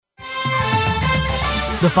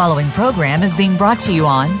The following program is being brought to you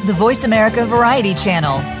on the Voice America Variety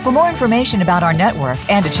Channel. For more information about our network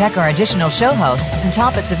and to check our additional show hosts and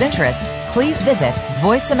topics of interest, please visit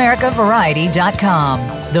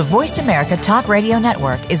voiceamericavariety.com. The Voice America Talk Radio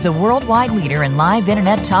Network is the worldwide leader in live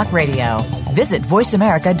Internet talk radio. Visit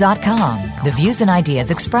voiceamerica.com. The views and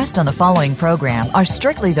ideas expressed on the following program are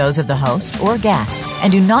strictly those of the host or guests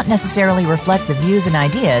and do not necessarily reflect the views and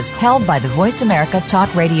ideas held by the Voice America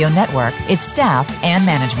Talk Radio Network, its staff, and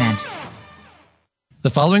management. The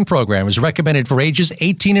following program is recommended for ages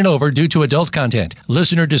 18 and over due to adult content.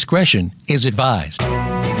 Listener discretion is advised.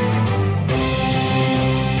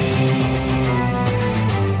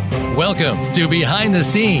 Welcome to Behind the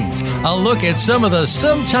Scenes, a look at some of the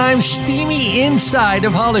sometimes steamy inside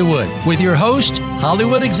of Hollywood with your host,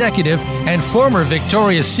 Hollywood executive, and former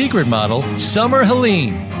Victoria's Secret model, Summer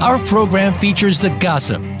Helene. Our program features the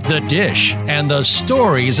gossip, the dish, and the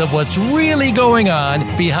stories of what's really going on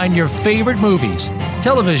behind your favorite movies,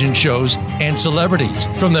 television shows, and celebrities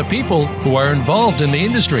from the people who are involved in the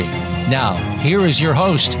industry. Now, here is your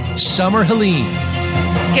host, Summer Helene.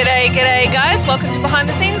 G'day guys, welcome to Behind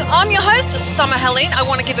the Scenes. I'm your host, Summer Helene. I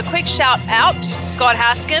want to give a quick shout out to Scott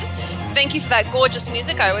Haskin. Thank you for that gorgeous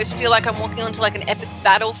music. I always feel like I'm walking onto like an epic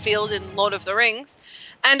battlefield in Lord of the Rings.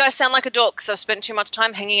 And I sound like a dork because I've spent too much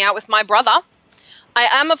time hanging out with my brother. I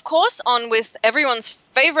am, of course, on with everyone's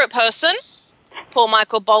favorite person, Paul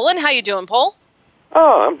Michael Boland. How you doing, Paul?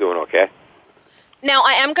 Oh, I'm doing okay. Now,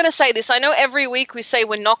 I am going to say this. I know every week we say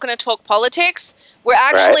we're not going to talk politics. We're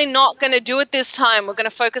actually not going to do it this time. We're going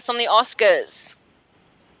to focus on the Oscars.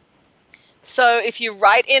 So if you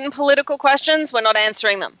write in political questions, we're not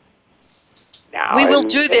answering them. We will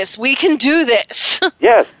do this. We can do this.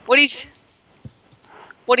 Yes. What do you think,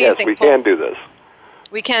 Paul? Yes, we can do this.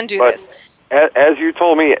 We can do this. As you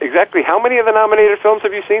told me, exactly how many of the nominated films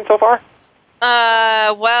have you seen so far?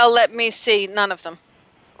 Well, let me see. None of them.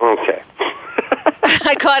 Okay.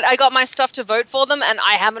 I got my stuff to vote for them, and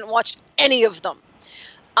I haven't watched any of them.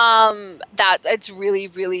 It's really,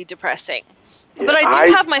 really depressing. Yeah, but I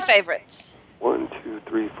do have my favorites. 1, 2,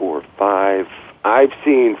 3, 4, 5. I've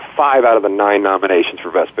seen 5 out of the 9 nominations for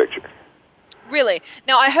Best Picture. Really?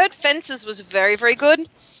 Now, I heard Fences was very, very good,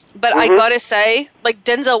 but I gotta say, like,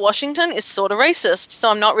 Denzel Washington is sort of racist, so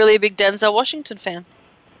I'm not really a big Denzel Washington fan.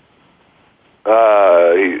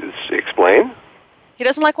 Explain? He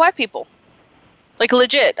doesn't like white people. Like,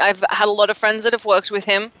 legit. I've had a lot of friends that have worked with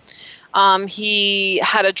him. He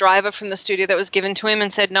had a driver from the studio that was given to him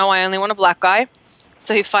and said, no, I only want a black guy.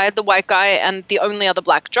 So he fired the white guy, and the only other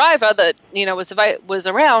black driver that, was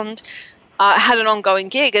around had an ongoing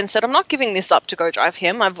gig and said, I'm not giving this up to go drive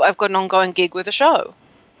him. I've got an ongoing gig with a show.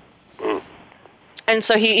 Mm. And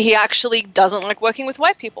so he actually doesn't like working with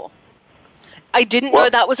white people. I didn't know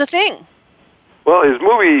that was a thing. Well, his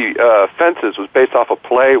movie Fences was based off a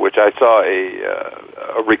play, which I saw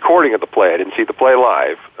a recording of the play. I didn't see the play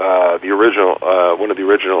live. The original, one of the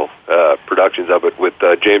original productions of it with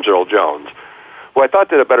James Earl Jones, who I thought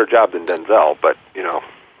did a better job than Denzel. But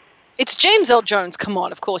it's James Earl Jones. Come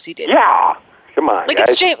on, of course he did. Yeah, come on, like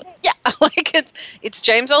guys. It's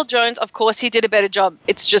James Earl Jones. Of course he did a better job.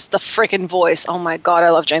 It's just the freaking voice. Oh my God, I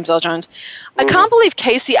love James Earl Jones. I can't believe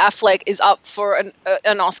Casey Affleck is up for an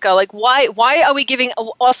Oscar. Like, why are we giving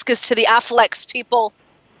Oscars to the Afflecks, people?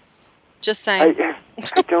 Just saying.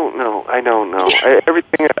 I don't know. I don't know.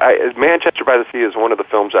 Manchester by the Sea is one of the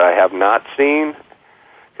films that I have not seen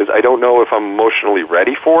because I don't know if I'm emotionally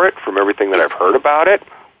ready for it from everything that I've heard about it.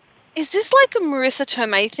 Is this like a Marissa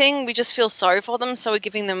Tomei thing? We just feel sorry for them, so we're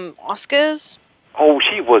giving them Oscars? Oh,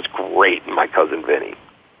 she was great in My Cousin Vinny.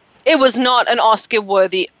 It was not an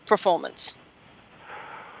Oscar-worthy performance.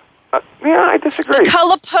 Yeah, I disagree. The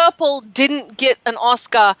Color Purple didn't get an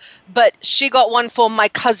Oscar, but she got one for My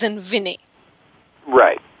Cousin Vinny.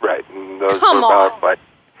 Right. And those were about,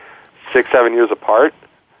 6-7 years apart?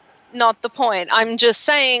 Not the point. I'm just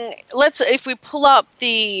saying, if we pull up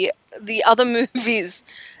the other movies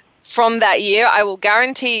from that year, I will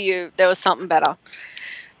guarantee you there was something better.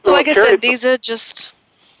 But like I said, these are just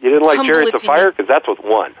You didn't like Chariots of Fire? Because that's what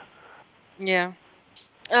won. Yeah.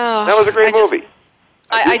 That was a great movie.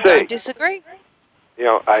 I don't disagree.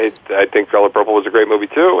 I think Color Purple was a great movie,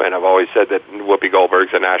 too, and I've always said that Whoopi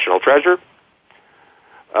Goldberg's a national treasure.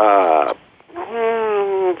 But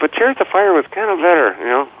Chariots of Fire was kind of better,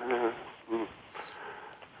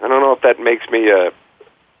 I don't know if that makes me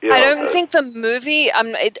I don't think the movie.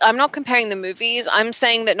 I'm not comparing the movies. I'm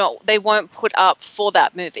saying that they weren't put up for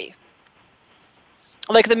that movie.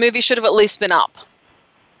 Like the movie should have at least been up.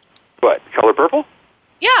 What, Color Purple?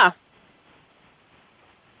 Yeah.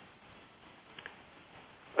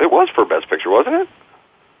 It was for Best Picture, wasn't it?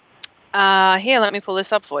 Here, let me pull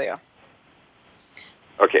this up for you.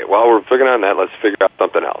 Okay, while we're figuring on that, let's figure out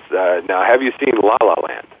something else. Now, have you seen La La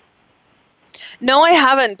Land? No, I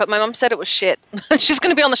haven't, but my mom said it was shit. She's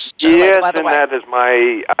going to be on the show Yes, later, by the way. and that is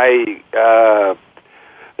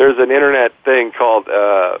there's an internet thing called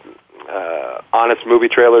Honest Movie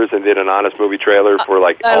Trailers, and did an Honest Movie trailer for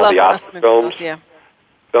all the Oscar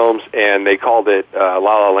films, and they called it La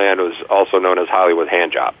La Land, was also known as Hollywood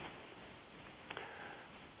Handjob.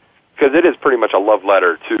 Because it is pretty much a love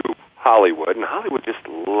letter to Hollywood, and Hollywood just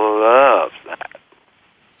loves that.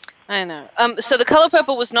 I know. So The Color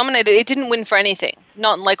Purple was nominated. It didn't win for anything,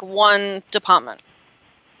 not in one department.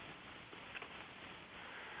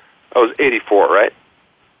 That was 84, right?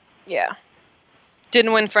 Yeah.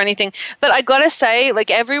 Didn't win for anything. But I gotta say,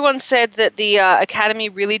 everyone said that the Academy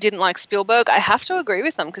really didn't like Spielberg. I have to agree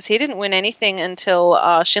with them, because he didn't win anything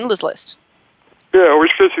until Schindler's List. Yeah,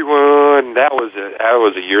 which because he won. That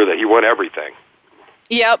was a year that he won everything.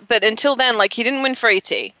 Yeah, but until then, he didn't win for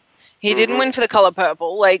E.T. He didn't win for The Color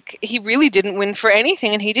Purple. He really didn't win for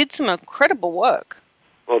anything, and he did some incredible work.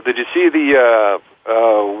 Well, did you see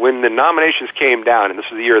when the nominations came down, and this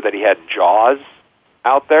was the year that he had Jaws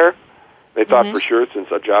out there? They thought for sure, since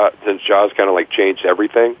Jaws kind of changed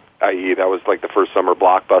everything, i.e. that was the first summer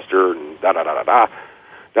blockbuster, and da-da-da-da-da.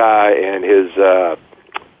 And his,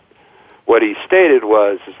 what he stated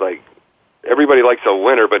was, everybody likes a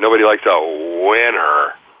winner, but nobody likes a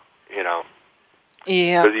winner,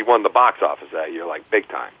 Yeah. Because he won the box office that year, big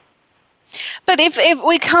time. But if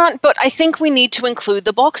we can't, but I think we need to include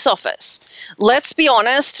the box office. Let's be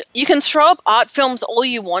honest, you can throw up art films all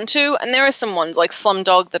you want to, and there are some ones like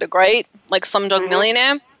Slumdog that are great, like Slumdog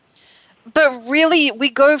Millionaire. But really, we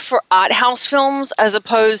go for art house films as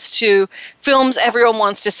opposed to films everyone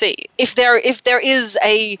wants to see. If there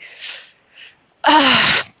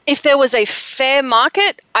was a fair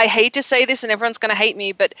market, I hate to say this and everyone's going to hate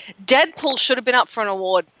me, but Deadpool should have been up for an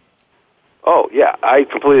award. Oh yeah, I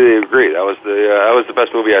completely agree. That was the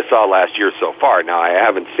best movie I saw last year so far. Now I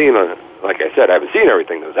haven't seen, like I said, I haven't seen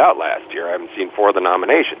everything that was out last year. I haven't seen 4 of the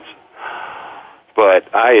nominations, but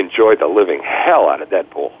I enjoyed the living hell out of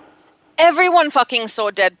Deadpool. Everyone fucking saw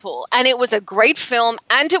Deadpool, and it was a great film,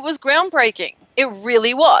 and it was groundbreaking. It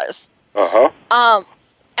really was.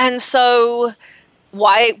 And so,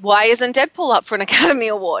 why isn't Deadpool up for an Academy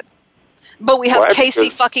Award? But we have Casey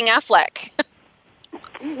fucking Affleck.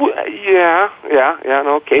 Yeah.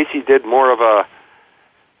 No, Casey did more of a.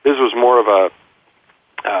 This was more of a.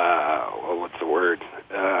 What's the word?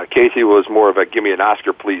 Casey was more of a give me an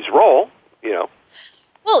Oscar, please role.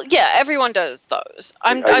 Well, yeah, everyone does those.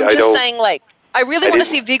 I'm just saying, I really want to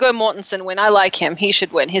see Viggo Mortensen win. I like him. He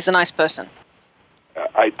should win. He's a nice person.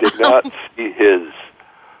 I did not see his.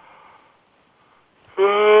 What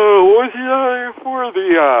was he out for?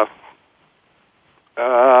 The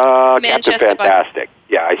Captain Fantastic.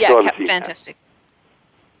 Yeah, I still haven't Captain seen Fantastic.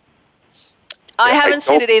 I haven't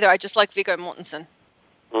seen it either. I just like Viggo Mortensen.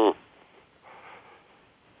 No,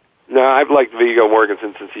 I've liked Viggo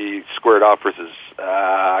Mortensen since he squared off versus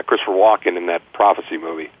Christopher Walken in that Prophecy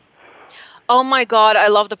movie. Oh my God, I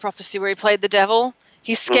love the Prophecy where he played the devil.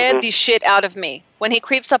 He scared the shit out of me. When he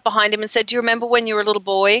creeps up behind him and said, "Do you remember when you were a little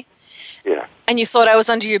boy? Yeah. And you thought I was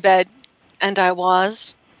under your bed?" And I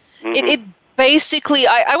was. It basically,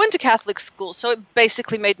 I went to Catholic school, so it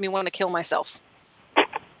basically made me want to kill myself.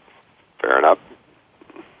 Fair enough.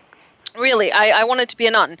 Really, I wanted to be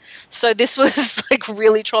a nun. So this was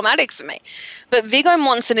really traumatic for me. But Viggo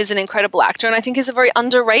Mortensen is an incredible actor, and I think he's a very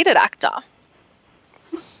underrated actor.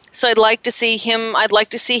 So I'd like to see him.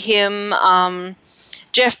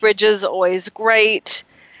 Jeff Bridges, always great.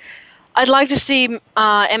 I'd like to see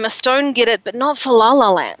Emma Stone get it, but not for La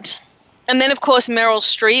La Land. And then, of course, Meryl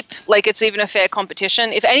Streep. It's even a fair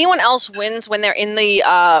competition. If anyone else wins when they're in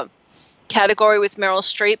the category with Meryl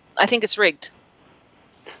Streep, I think it's rigged.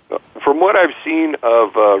 From what I've seen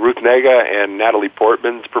of Ruth Negga and Natalie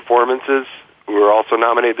Portman's performances, who were also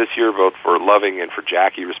nominated this year, both for Loving and for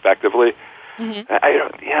Jackie, respectively,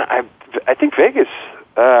 I think Vegas.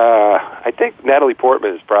 I think Natalie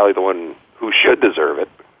Portman is probably the one who should deserve it.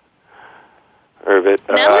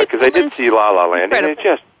 Because I did see La La Land, and it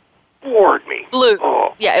just bored me. Blew.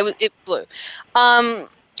 Oh. Yeah, it blew.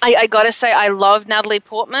 I gotta say, I love Natalie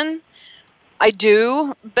Portman. I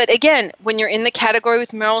do, but again, when you're in the category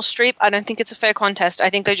with Meryl Streep, I don't think it's a fair contest.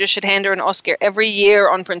 I think they just should hand her an Oscar every year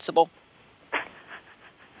on principle.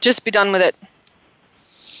 Just be done with it.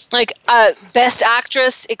 Best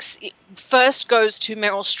Actress first goes to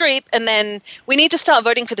Meryl Streep, and then we need to start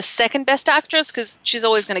voting for the second Best Actress because she's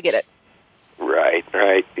always going to get it. Right.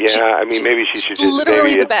 Right. Yeah. I mean, maybe she should just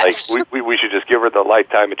literally maybe the best. Like, we should just give her the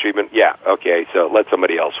lifetime achievement. Yeah. Okay. So let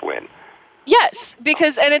somebody else win. Yes,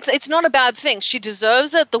 because and it's not a bad thing. She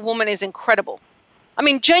deserves it. The woman is incredible. I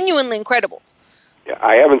mean, genuinely incredible. Yeah,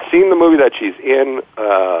 I haven't seen the movie that she's in,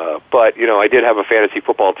 but I did have a fantasy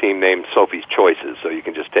football team named Sophie's Choices, so you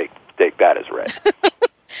can just take that as read.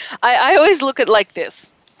 I always look at it like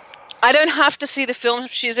this. I don't have to see the film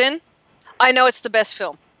she's in. I know it's the best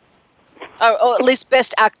film, or at least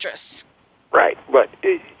best actress. Right, but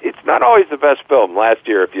it's not always the best film. Last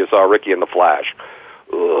year, if you saw Ricky and the Flash,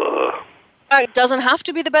 ugh. It doesn't have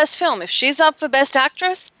to be the best film. If she's up for best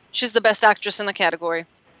actress, she's the best actress in the category.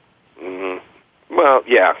 Mm-hmm. Well,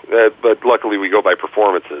 yeah, but luckily we go by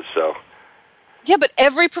performances, so. Yeah, but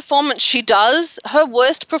every performance she does, her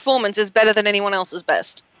worst performance is better than anyone else's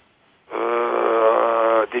best.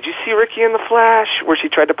 Did you see Ricky and the Flash, where she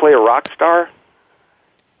tried to play a rock star?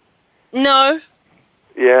 No.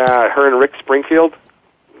 Yeah, her and Rick Springfield.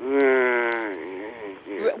 There's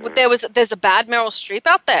a bad Meryl Streep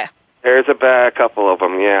out there. There's a couple of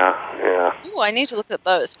them, yeah. Ooh, I need to look at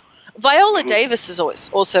those. Viola Davis is always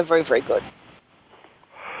also very, very good.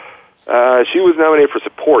 She was nominated for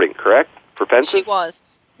supporting, correct? For Fences? She was.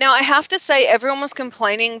 Now, I have to say, everyone was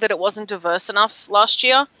complaining that it wasn't diverse enough last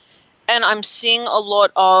year, and I'm seeing a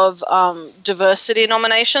lot of diversity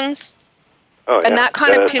nominations. Oh, yeah. And that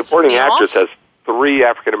kind of pisses me off. Supporting actress has 3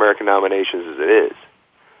 African-American nominations as it is.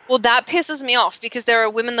 Well, that pisses me off because there are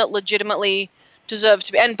women that legitimately deserve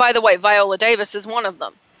to be. And by the way, Viola Davis is one of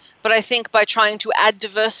them. But I think by trying to add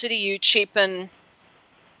diversity, you cheapen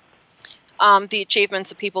the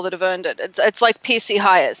achievements of people that have earned it. It's like PC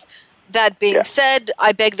hires. That being said,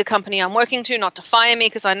 I beg the company I'm working to not to fire me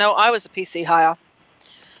because I know I was a PC hire.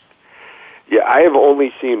 Yeah, I have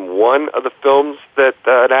only seen one of the films that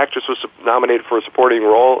an actress was nominated for a supporting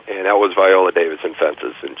role, and that was Viola Davis in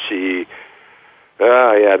Fences. And she,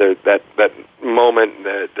 that moment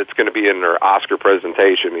that's going to be in her Oscar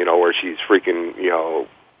presentation, where she's freaking,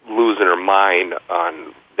 losing her mind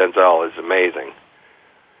on Denzel is amazing.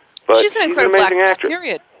 But she's an incredible actress, actress.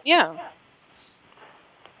 Period. Yeah.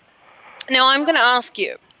 Now, I'm going to ask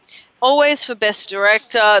you, always for Best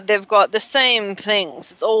Director, they've got the same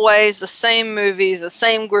things. It's always the same movies, the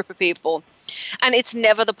same group of people. And it's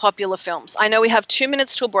never the popular films. I know we have 2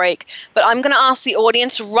 minutes till break, but I'm going to ask the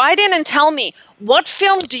audience, write in and tell me, what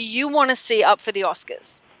film do you want to see up for the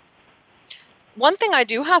Oscars? One thing I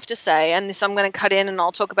do have to say, and this I'm going to cut in and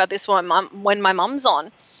I'll talk about this when my mum's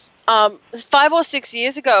on, 5 or 6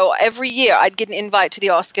 years ago, every year I'd get an invite to the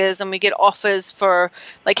Oscars and we get offers for,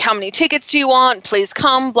 like, how many tickets do you want? Please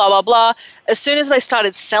come, blah, blah, blah. As soon as they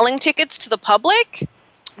started selling tickets to the public,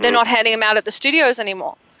 they're not handing them out at the studios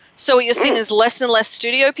anymore. So what you're seeing is less and less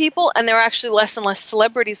studio people, and there are actually less and less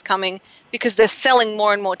celebrities coming because they're selling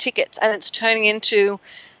more and more tickets, and it's turning into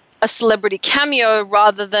a celebrity cameo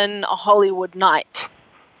rather than a Hollywood night.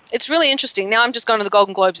 It's really interesting. Now I'm just going to the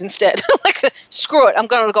Golden Globes instead. Like, screw it, I'm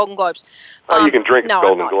going to the Golden Globes. Oh, you can drink no,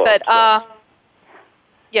 Golden I'm not. Globes. But,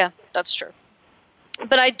 yeah, that's true.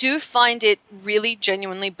 But I do find it really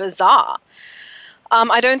genuinely bizarre.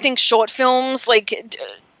 I don't think short films,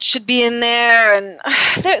 should be in there, and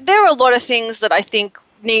there are a lot of things that I think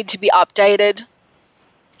need to be updated.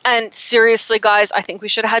 And seriously, guys, I think we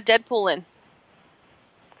should have had Deadpool in.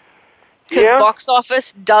 Because box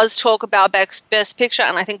office does talk about best picture,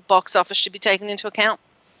 and I think box office should be taken into account.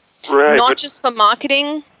 Right. Not just for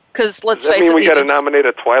marketing, because let's face it. Does that mean we got to nominate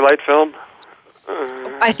a Twilight film?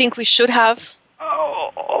 I think we should have.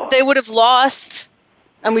 Oh. They would have lost,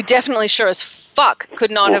 and we definitely sure as fuck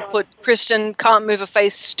could not have put Kristen Can't Move a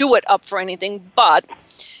Face Stewart up for anything. But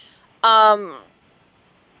the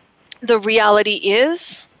reality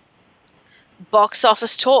is box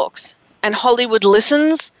office talks, and Hollywood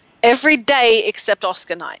listens every day except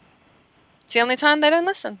Oscar night. It's the only time they don't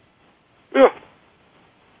listen. Yeah.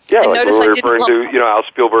 Yeah, and like notice we were I didn't referring to, Al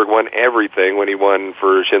Spielberg won everything when he won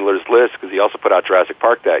for Schindler's List, because he also put out Jurassic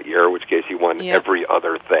Park that year, in which case he won every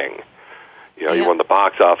other thing. He won the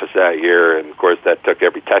box office that year, and of course that took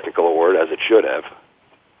every technical award, as it should have.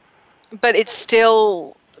 But it's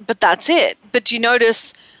still, but that's it. But do you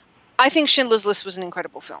notice, I think Schindler's List was an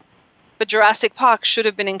incredible film, but Jurassic Park should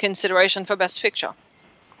have been in consideration for Best Picture.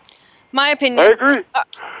 My opinion. I agree.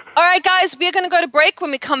 All right, guys, we're going to go to break.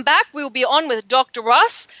 When we come back, we will be on with Dr.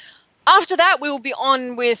 Russ. After that, we will be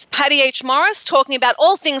on with Patty H. Morris, talking about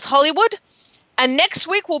all things Hollywood. And next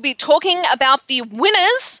week, we'll be talking about the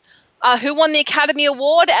winners who won the Academy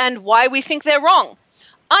Award and why we think they're wrong.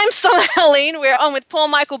 I'm Summer Helene. We're on with Paul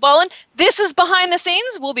Michael Boland. This is Behind the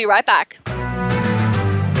Scenes. We'll be right back.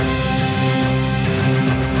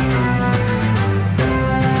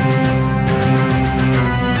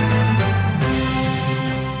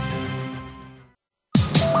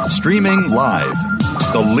 Streaming live.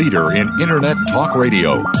 The leader in Internet talk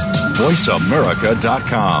radio.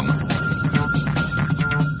 VoiceAmerica.com.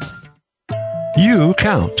 You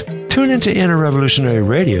count. Tune into Inner Revolutionary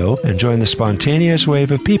Radio and join the spontaneous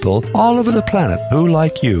wave of people all over the planet who,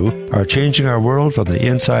 like you, are changing our world from the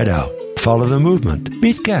inside out. Follow the movement.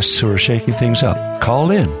 Meet guests who are shaking things up.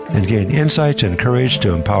 Call in and gain insights and courage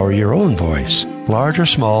to empower your own voice. Large or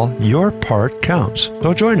small, your part counts.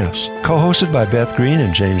 So join us. Co-hosted by Beth Green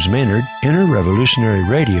and James Maynard, Inner Revolutionary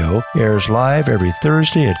Radio airs live every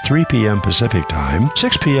Thursday at 3 p.m. Pacific Time,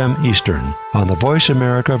 6 p.m. Eastern on the Voice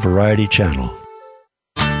America Variety Channel.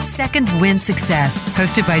 Second Wind Success,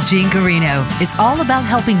 hosted by Gene Garino, is all about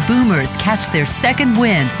helping boomers catch their second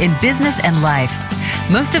wind in business and life.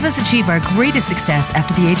 Most of us achieve our greatest success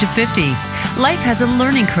after the age of 50. Life has a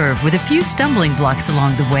learning curve with a few stumbling blocks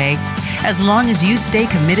along the way. As long as you stay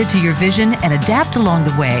committed to your vision and adapt along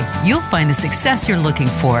the way, you'll find the success you're looking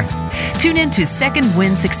for. Tune in to Second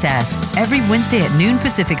Wind Success every Wednesday at noon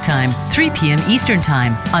Pacific Time, 3 p.m. Eastern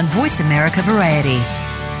Time on Voice America Variety.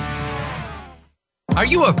 Are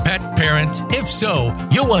you a pet parent? If so,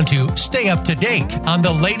 you'll want to stay up to date on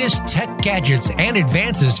the latest tech gadgets and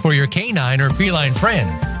advances for your canine or feline friend.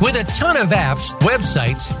 With a ton of apps,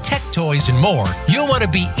 websites, tech toys, and more, you'll want to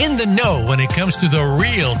be in the know when it comes to the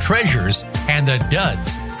real treasures and the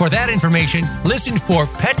duds. For that information, listen for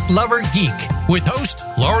Pet Lover Geek with host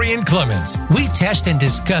Lorian Clemens. We test and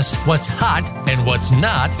discuss what's hot and what's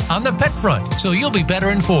not on the pet front, so you'll be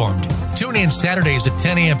better informed. Tune in Saturdays at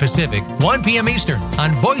 10 a.m. Pacific, 1 p.m. Eastern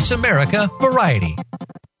on Voice America Variety.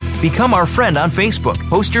 Become our friend on Facebook.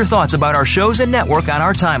 Post your thoughts about our shows and network on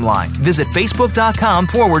our timeline. Visit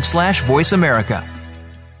Facebook.com/Voice America.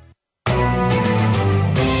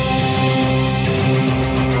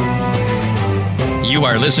 You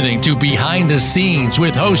are listening to Behind the Scenes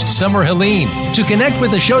with host Summer Helene. To connect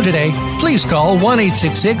with the show today, please call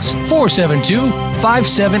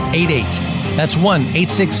 1-866-472-5788. That's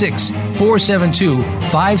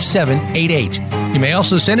 1-866-472-5788. You may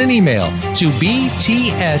also send an email to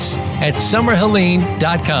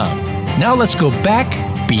bts@summerhelene.com. Now let's go back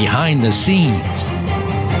behind the scenes.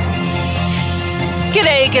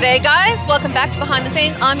 G'day guys. Welcome back to Behind the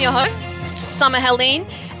Scenes. I'm your host, Summer Helene,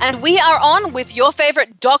 and we are on with your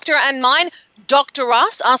favorite doctor and mine, Dr.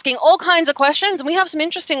 Russ, asking all kinds of questions, and we have some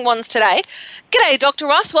interesting ones today. G'day, Dr.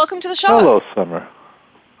 Russ. Welcome to the show. Hello, Summer.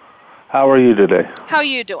 How are you today? How are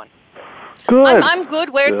you doing? Good. I'm good.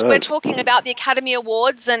 We're talking about the Academy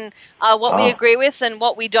Awards and what we agree with and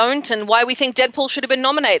what we don't, and why we think Deadpool should have been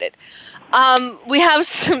nominated. We have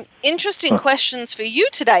some interesting questions for you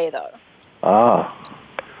today, though.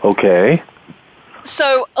 Okay.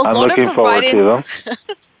 So I'm looking forward to them.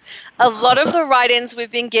 A lot of the write-ins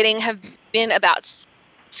we've been getting have been about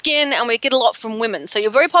skin, and we get a lot from women. So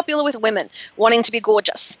you're very popular with women wanting to be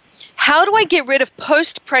gorgeous. How do I get rid of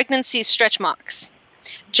post-pregnancy stretch marks?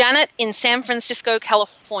 Janet in San Francisco,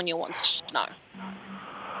 California wants to know.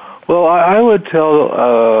 Well, I would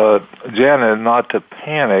tell Janet not to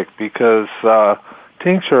panic because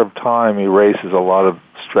tincture of time erases a lot of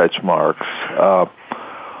stretch marks.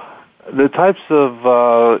 The types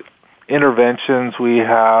of interventions we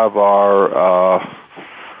have are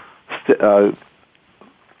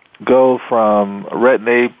go from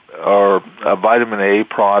retin-A or vitamin A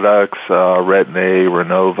products, retin-A,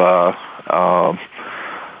 Renova.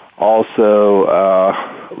 Also, a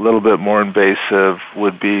little bit more invasive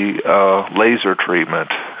would be laser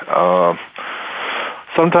treatment.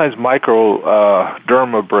 Sometimes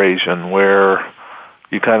microdermabrasion, where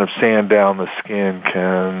you kind of sand down the skin,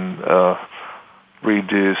 can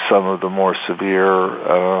reduce some of the more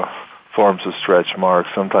severe forms of stretch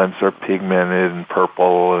marks. Sometimes they're pigmented and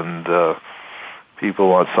purple, and people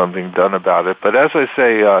want something done about it. But as I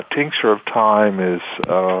say, tincture of time is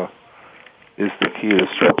the key to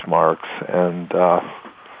stretch marks, and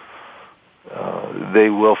they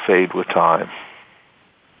will fade with time.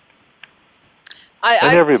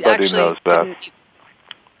 And everybody knows that.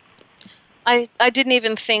 I didn't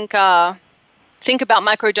even think about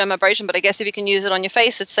microdermabrasion, but I guess if you can use it on your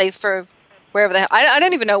face, it's safe for wherever they. I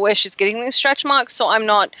don't even know where she's getting these stretch marks, so I'm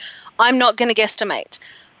not going to guesstimate.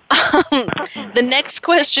 The next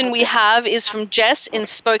question we have is from Jess in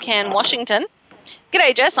Spokane, Washington.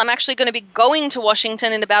 G'day, Jess. I'm actually going to be going to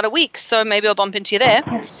Washington in about a week, so maybe I'll bump into you there.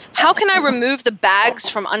 How can I remove the bags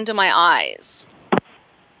from under my eyes?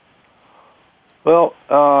 Well,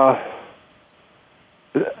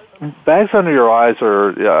 bags under your eyes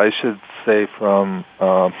are, I should say from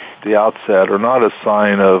the outset, are not a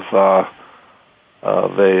sign of a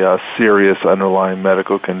serious underlying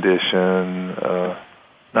medical condition.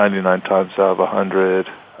 99 times out of 100.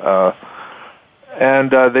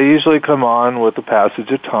 And they usually come on with the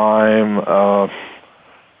passage of time.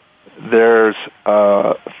 There's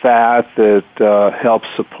fat that helps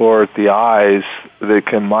support the eyes that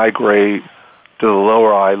can migrate to the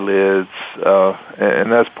lower eyelids,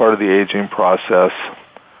 and that's part of the aging process.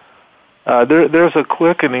 There's a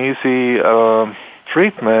quick and easy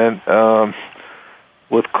treatment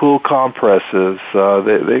with cool compresses.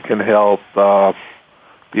 They can help the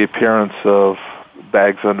appearance of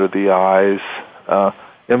bags under the eyes.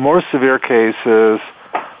 In more severe cases,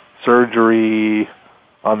 surgery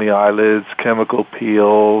on the eyelids, chemical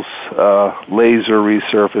peels, laser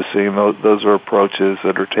resurfacing. Those are approaches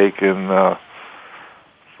that are taken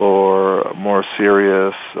for more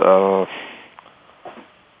serious,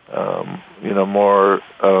 more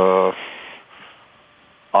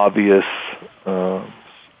obvious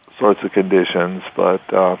sorts of conditions. But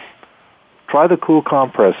try the cool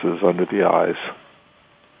compresses under the eyes.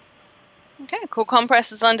 Okay, cool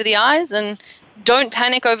compresses under the eyes, and don't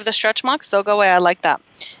panic over the stretch marks. They'll go away. I like that.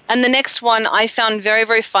 And the next one I found very,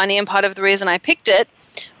 very funny, and part of the reason I picked it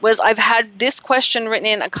was I've had this question written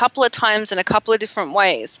in a couple of times in a couple of different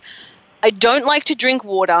ways. I don't like to drink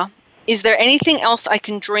water. Is there anything else I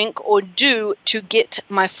can drink or do to get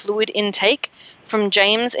my fluid intake? From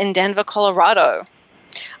James in Denver, Colorado.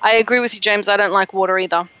 I agree with you, James. I don't like water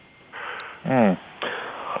either.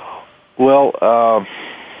 Well,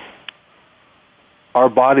 our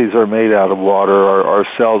bodies are made out of water. Our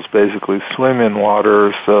cells basically swim in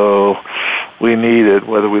water, so we need it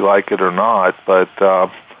whether we like it or not. But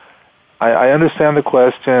I understand the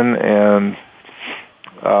question, and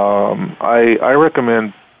I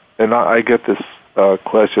recommend, and I get this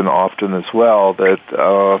question often as well, that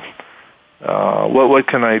what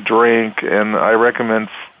can I drink? And I recommend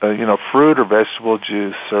fruit or vegetable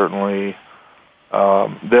juice. Certainly,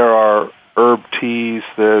 there are herb teas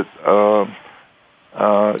that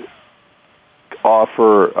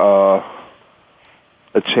offer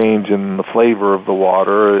a change in the flavor of the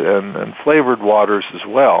water, and flavored waters as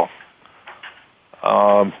well.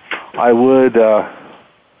 I would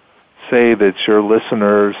say that your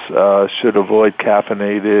listeners should avoid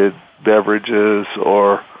caffeinated beverages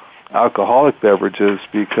or alcoholic beverages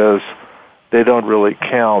because they don't really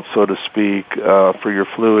count, so to speak, for your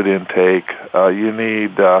fluid intake. You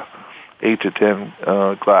need 8 to 10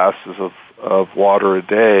 glasses of water a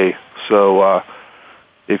day. So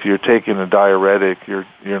if you're taking a diuretic, you're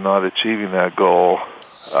not achieving that goal.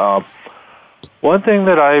 One thing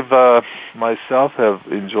that I've myself have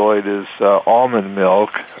enjoyed is almond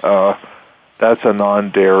milk. That's a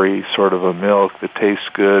non-dairy sort of a milk that tastes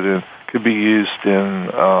good and could be used in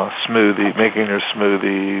making your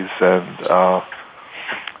smoothies, and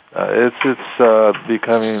it's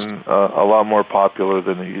becoming a lot more popular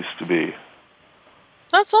than it used to be.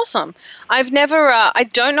 That's awesome. I've never, I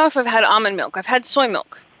don't know if I've had almond milk. I've had soy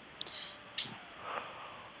milk.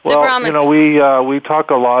 Well, we talk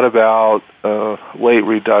a lot about weight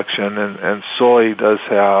reduction, and soy does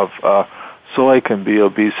have, soy can be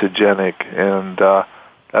obesogenic, and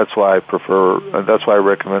that's why I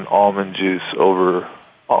recommend almond juice over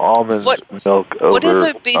almond milk over what is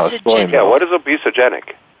obesogenic? soy milk. Yeah, what is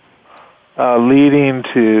obesogenic? Leading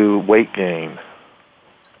to weight gain.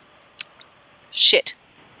 Shit.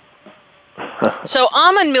 So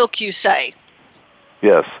almond milk, you say?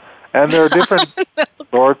 Yes. And there are different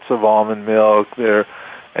sorts of almond milk there,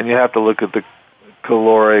 and you have to look at the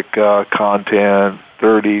caloric content,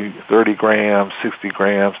 30 grams, 60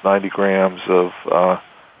 grams, 90 grams of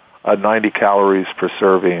 90 calories per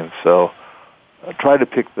serving. So try to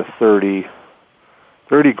pick the 30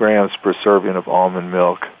 grams per serving of almond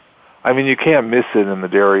milk. I mean, you can't miss it in the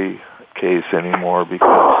dairy case anymore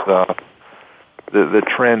because the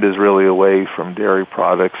trend is really away from dairy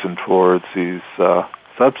products and towards these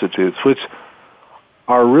substitutes, which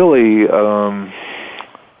are really,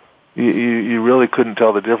 you really couldn't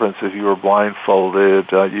tell the difference if you were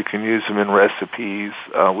blindfolded. You can use them in recipes.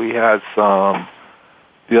 We had some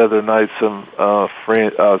the other night, some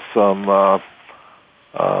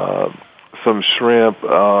shrimp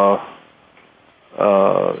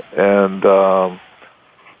and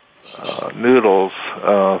noodles.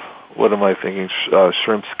 What am I thinking?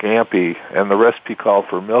 Shrimp scampi, and the recipe called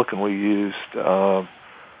for milk, and we used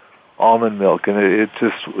almond milk, and it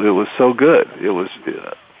was so good. It was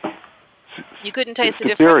you couldn't taste the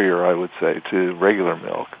superior, difference. I would say, to regular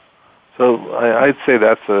milk. So I'd say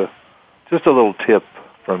that's just a little tip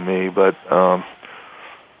from me. But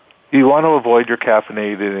you want to avoid your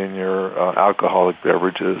caffeinated and your alcoholic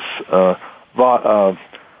beverages.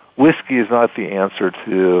 Whiskey is not the answer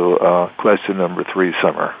to question number 3,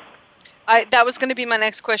 Summer. That was going to be my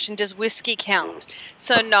next question. Does whiskey count?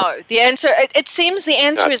 So no. The answer, it seems the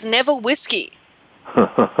answer is never whiskey.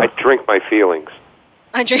 I drink my feelings.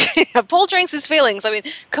 Paul drinks his feelings. I mean,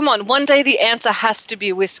 come on. One day the answer has to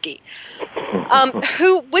be whiskey.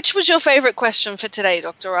 Which was your favorite question for today,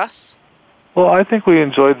 Dr. Russ? Well, I think we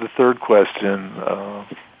enjoyed the third question, so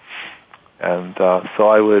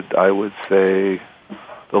I would say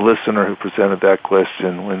the listener who presented that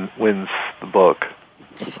question wins the book.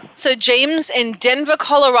 So, James, in Denver,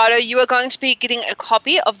 Colorado, you are going to be getting a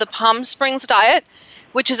copy of the Palm Springs Diet,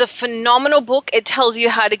 which is a phenomenal book. It tells you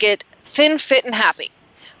how to get thin, fit, and happy.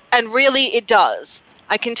 And really, it does.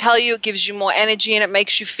 I can tell you it gives you more energy and it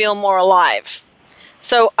makes you feel more alive.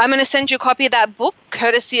 So I'm going to send you a copy of that book,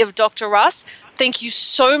 courtesy of Dr. Russ. Thank you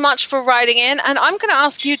so much for writing in. And I'm going to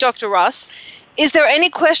ask you, Dr. Russ, is there any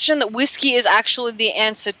question that whiskey is actually the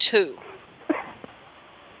answer to?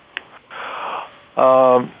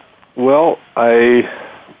 Well,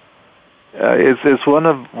 it's one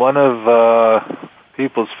of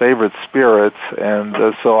people's favorite spirits, and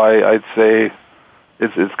so I'd say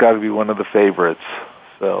it's got to be one of the favorites.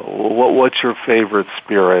 So, what's your favorite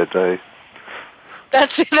spirit?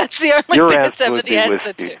 That's the only thing it's ever the answer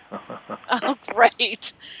whiskey. to. Oh,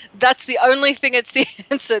 great! That's the only thing it's the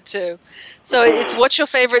answer to. So it's what's your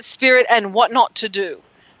favorite spirit and what not to do.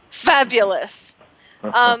 Fabulous.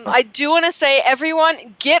 I do want to say, everyone,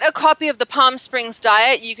 get a copy of the Palm Springs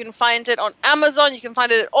Diet. You can find it on Amazon. You can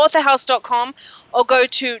find it at authorhouse.com or go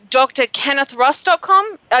to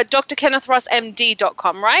drkennethruss.com,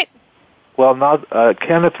 drkennethrussmd.com, right? Well, not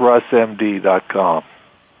kennethrussmd.com.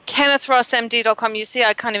 kennethrussmd.com. You see,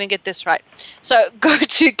 I can't even get this right. So go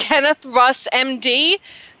to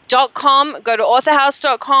kennethrussmd.com, go to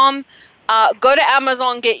authorhouse.com, go to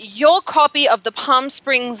Amazon, get your copy of the Palm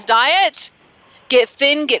Springs Diet. Get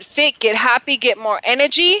thin, get fit, get happy, get more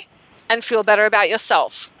energy, and feel better about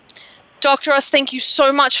yourself. Dr. Russ, thank you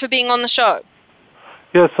so much for being on the show.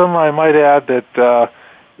 Yes, I might add that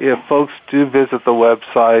if folks do visit the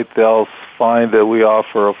website, they'll find that we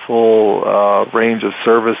offer a full range of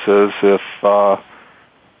services if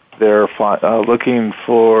they're looking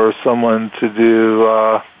for someone to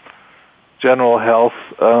do general health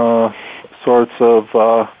sorts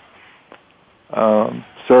of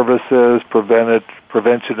services,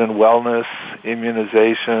 prevention and wellness,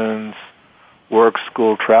 immunizations, work,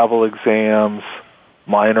 school, travel exams,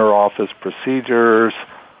 minor office procedures.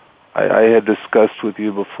 I had discussed with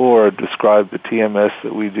you before, described the TMS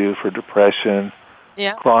that we do for depression,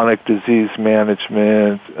 chronic disease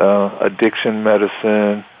management, addiction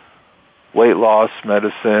medicine, weight loss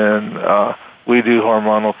medicine. We do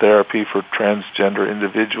hormonal therapy for transgender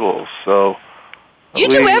individuals. So you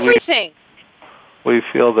do everything. We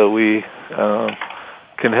feel that we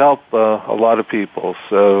can help a lot of people.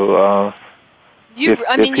 So if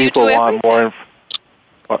people want more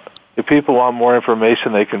if people want more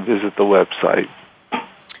information, they can visit the website.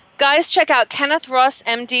 Guys, check out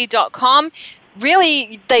kennethrussmd.com.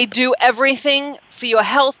 Really, they do everything for your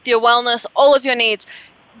health, your wellness, all of your needs.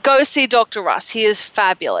 Go see Dr. Russ. He is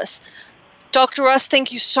fabulous. Dr. Russ,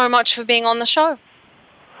 thank you so much for being on the show.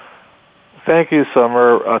 Thank you,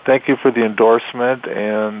 Summer. Thank you for the endorsement,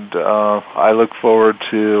 and I look forward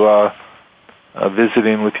to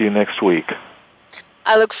visiting with you next week.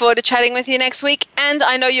 I look forward to chatting with you next week, and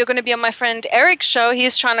I know you're going to be on my friend Eric's show.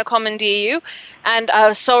 He's trying to commandeer you, and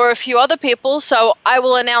so are a few other people, so I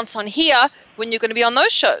will announce on here when you're going to be on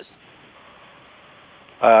those shows.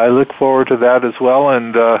 I look forward to that as well,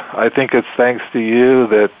 and I think it's thanks to you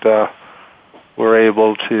that we're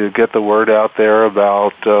able to get the word out there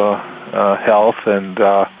about health, and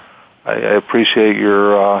I appreciate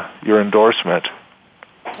your endorsement.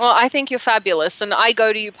 Well, I think you're fabulous, and I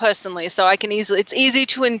go to you personally, so I can it's easy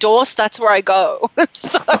to endorse. That's where I go.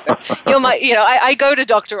 So you're I go to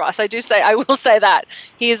Dr. Russ. I will say that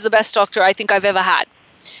he is the best doctor I think I've ever had.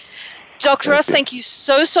 Dr. Russ, thank you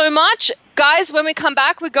so, so much. Guys, when we come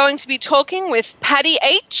back, we're going to be talking with Patty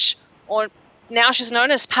H, or now she's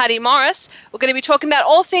known as Patty Morris. We're going to be talking about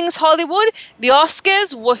all things Hollywood, the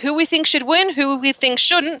Oscars, who we think should win, who we think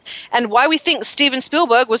shouldn't, and why we think Steven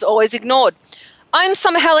Spielberg was always ignored. I'm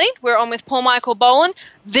Summer Helly. We're on with Paul Michael Boland.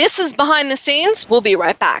 This is Behind the Scenes. We'll be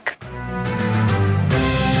right back.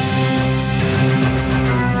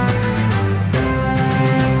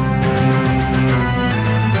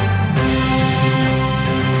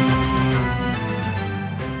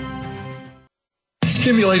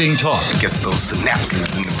 Stimulating talk. It gets those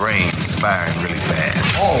synapses in the brain firing really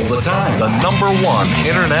fast. All the time. The #1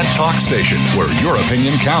 Internet talk station where your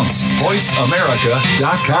opinion counts.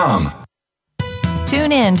 VoiceAmerica.com.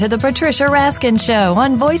 Tune in to The Patricia Raskin Show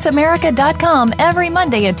on VoiceAmerica.com every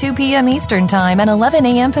Monday at 2 p.m. Eastern Time and 11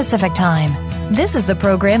 a.m. Pacific Time. This is the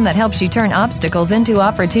program that helps you turn obstacles into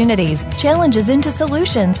opportunities, challenges into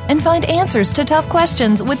solutions, and find answers to tough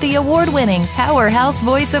questions with the award-winning powerhouse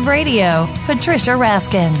voice of radio, Patricia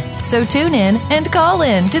Raskin. So tune in and call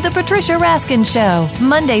in to The Patricia Raskin Show,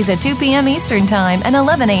 Mondays at 2 p.m. Eastern Time and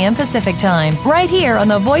 11 a.m. Pacific Time, right here on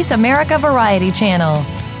the Voice America Variety Channel.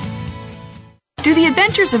 Do the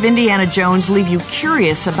adventures of Indiana Jones leave you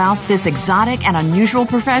curious about this exotic and unusual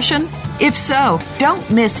profession? If so, don't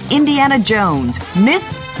miss Indiana Jones, Myth,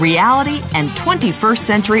 Reality, and 21st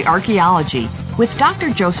Century Archaeology with Dr.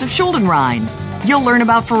 Joseph Schuldenrein. You'll learn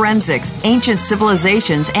about forensics, ancient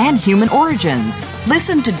civilizations, and human origins.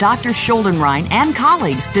 Listen to Dr. Schuldenrein and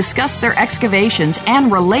colleagues discuss their excavations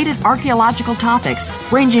and related archaeological topics,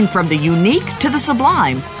 ranging from the unique to the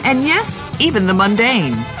sublime, and yes, even the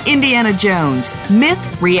mundane. Indiana Jones,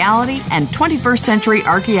 Myth, Reality, and 21st Century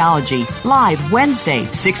Archaeology, live Wednesday,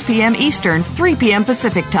 6 p.m. Eastern, 3 p.m.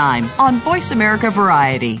 Pacific Time on Voice America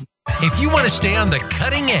Variety. If you want to stay on the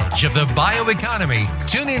cutting edge of the bioeconomy,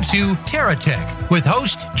 tune into TerraTech with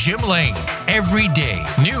host Jim Lane. Every day,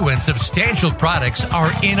 new and substantial products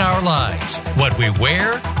are in our lives. What we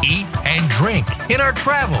wear, eat, and drink, in our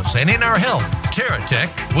travels and in our health.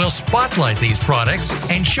 TerraTech will spotlight these products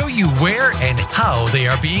and show you where and how they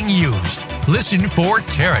are being used. Listen for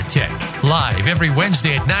TerraTech, live every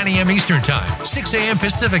Wednesday at 9 a.m. Eastern Time, 6 a.m.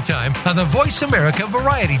 Pacific Time on the Voice America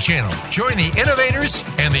Variety Channel. Join the innovators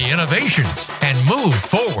and the innovations and move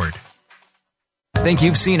forward. Think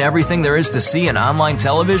you've seen everything there is to see in online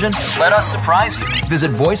television? Let us surprise you.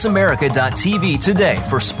 Visit voiceamerica.tv today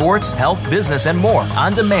for sports, health, business, and more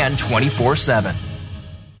on demand 24/7.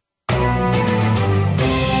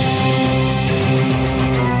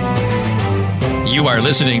 You are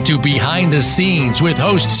listening to Behind the Scenes with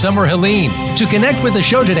host Summer Helene. To connect with the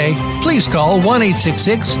show today, please call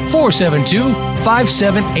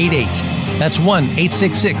 1-866-472-5788. That's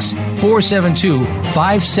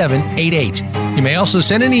 1-866-472-5788. You may also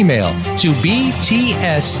send an email to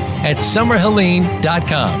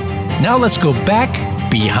bts@summerhelene.com. Now let's go back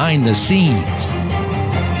behind the scenes.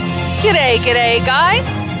 G'day, guys.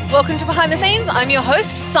 Welcome to Behind the Scenes. I'm your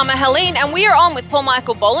host, Summer Helene, and we are on with Paul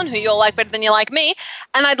Michael Boland, who you'll like better than you like me.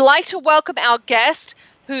 And I'd like to welcome our guest,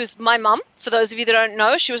 who's my mum. For those of you that don't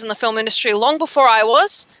know, she was in the film industry long before I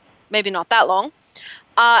was, maybe not that long.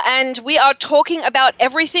 And we are talking about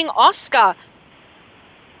everything Oscar.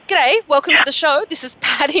 G'day, welcome to the show. This is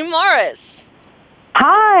Patty Morris.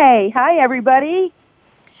 Hi everybody.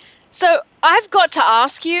 So I've got to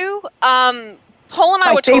ask you, Paul and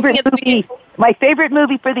I were talking at the beginning. My favorite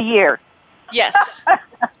movie for the year. Yes.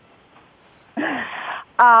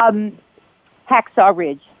 Hacksaw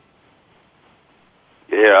Ridge.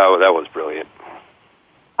 Yeah, that was brilliant.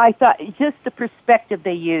 I thought just the perspective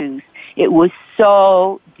they used, it was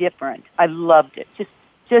so different. I loved it.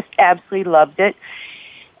 Just absolutely loved it.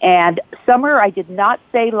 And Summer, I did not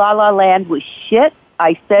say La La Land was shit.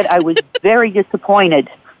 I said I was very disappointed.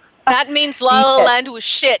 That means La La Land was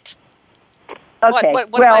shit. Okay.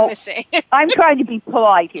 What am I missing? I'm trying to be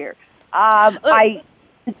polite here.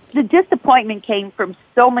 The disappointment came from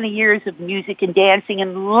so many years of music and dancing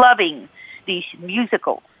and loving these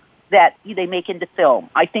musicals that they make into film.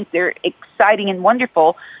 I think they're exciting and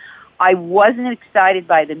wonderful. I wasn't excited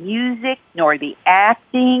by the music, nor the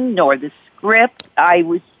acting, nor the script.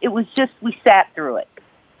 It was just, we sat through it.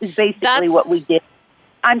 Is basically what we did.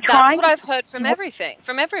 That's what I've heard from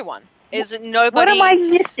everyone, is that nobody... What am I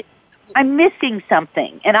missing? I'm missing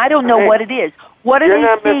something, and I don't know what it is. What are You're they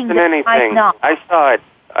not saying missing anything. I'm not? I saw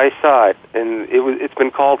it, and it's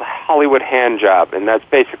been called Hollywood Handjob, and that's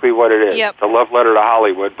basically what it is. Yep. It's a love letter to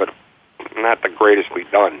Hollywood, but not the greatestly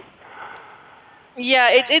done. Yeah,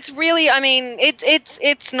 it's really, I mean,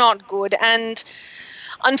 it's not good, and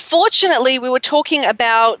unfortunately, we were talking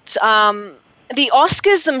about the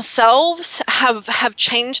Oscars themselves have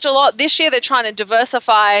changed a lot. This year, they're trying to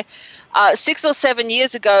diversify. 6 or 7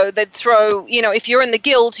 years ago, they'd throw, if you're in the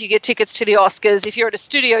Guild, you get tickets to the Oscars. If you're at a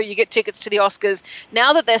studio, you get tickets to the Oscars.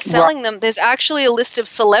 Now that they're selling them, there's actually a list of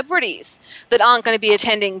celebrities that aren't going to be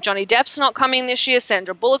attending. Johnny Depp's not coming this year.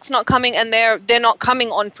 Sandra Bullock's not coming, and they're not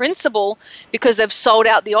coming on principle because they've sold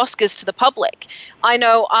out the Oscars to the public. I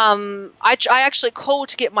know. I actually called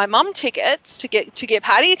to get my mum tickets, to get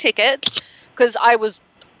Patty tickets, because I was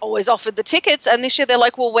always offered the tickets, and this year they're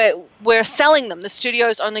like, well, we're selling them. The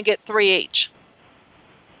studios only get 3 each.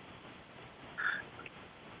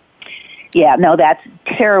 Yeah, no, that's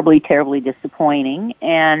terribly, terribly disappointing.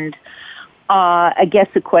 And I guess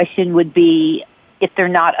the question would be, if they're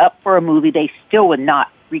not up for a movie, they still would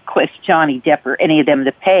not request Johnny Depp or any of them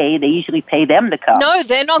to pay. They usually pay them to come. No,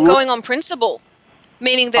 they're not going on principle,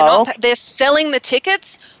 meaning they're selling the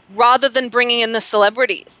tickets rather than bringing in the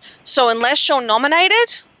celebrities. So unless you're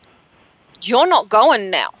nominated, you're not going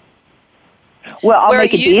now. Well, I'll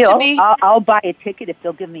make a deal. I'll buy a ticket if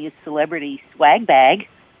they'll give me a celebrity swag bag.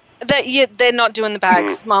 They're not doing the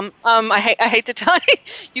bags, Mum. I hate to tell you,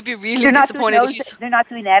 you'd be really disappointed if you. They're not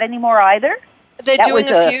doing that anymore either. They're doing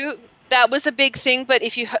a few. That was a big thing, but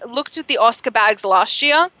if you looked at the Oscar bags last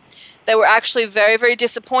year, they were actually very, very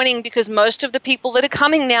disappointing because most of the people that are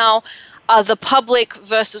coming now are the public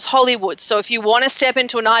versus Hollywood. So if you want to step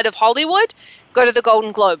into a night of Hollywood, go to the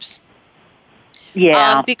Golden Globes.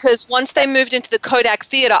 Yeah. Because once they moved into the Kodak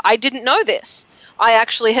Theater, I didn't know this. I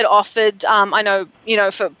actually had offered, I know,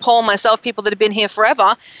 for Paul and myself, people that have been here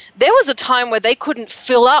forever, there was a time where they couldn't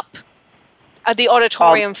fill up the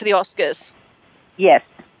auditorium for the Oscars. Yes.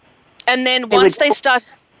 And then once they start...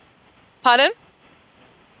 Pardon?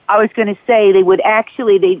 I was going to say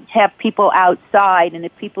they'd have people outside, and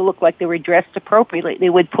if people looked like they were dressed appropriately, they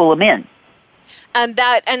would pull them in.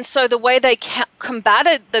 And so the way they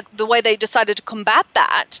combated, the way they decided to combat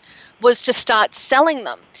that was to start selling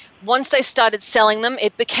them. Once they started selling them,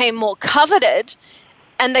 it became more coveted,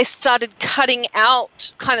 and they started cutting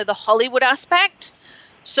out kind of the Hollywood aspect.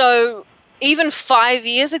 So even 5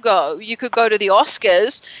 years ago, you could go to the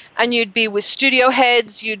Oscars and you'd be with studio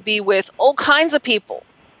heads, you'd be with all kinds of people.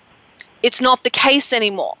 It's not the case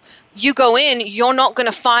anymore. You go in, you're not going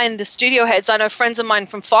to find the studio heads. I know friends of mine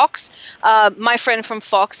from Fox. My friend from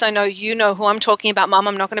Fox, I know you know who I'm talking about, Mum.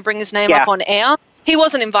 I'm not going to bring his name up on air. He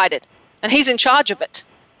wasn't invited, and he's in charge of it.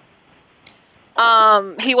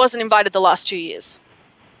 He wasn't invited the last 2 years.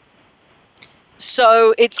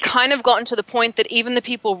 So it's kind of gotten to the point that even the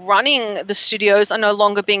people running the studios are no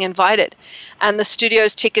longer being invited. And the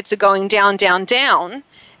studios' tickets are going down, down, down,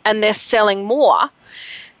 and they're selling more.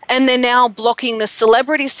 And they're now blocking the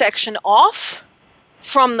celebrity section off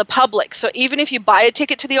from the public. So even if you buy a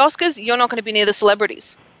ticket to the Oscars, you're not going to be near the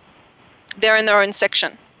celebrities. They're in their own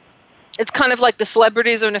section. It's kind of like the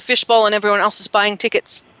celebrities are in a fishbowl and everyone else is buying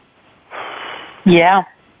tickets. Yeah.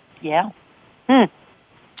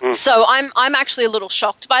 So I'm actually a little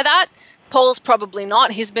shocked by that. Paul's probably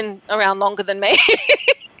not. He's been around longer than me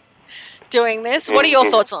doing this. What are your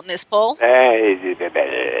thoughts on this, Paul?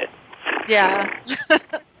 Yeah.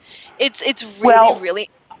 It's really, really...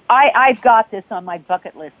 I've got this on my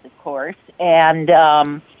bucket list, of course, and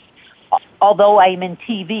although I'm in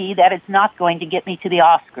TV, that is not going to get me to the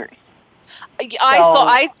Oscars.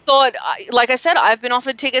 I thought, like I said, I've been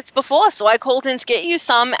offered tickets before, so I called in to get you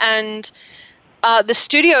some, and the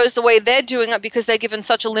studios, the way they're doing it, because they're given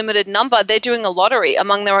such a limited number, they're doing a lottery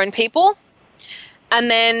among their own people, and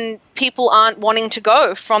then people aren't wanting to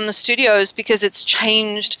go from the studios because it's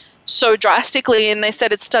changed so drastically, and they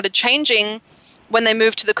said it started changing when they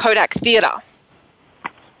moved to the Kodak Theater.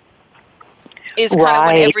 Is kind of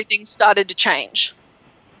when everything started to change.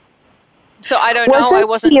 So I don't know. I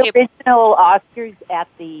wasn't the original Oscars at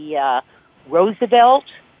the Roosevelt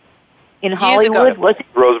in Hollywood? Was it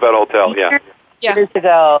Roosevelt Hotel? Yeah. Years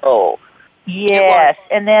ago. Yes,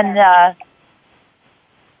 and then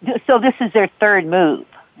so this is their third move,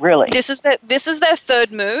 really. This is their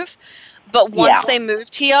third move, but once they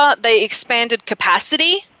moved here, they expanded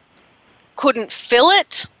capacity, couldn't fill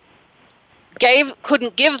it,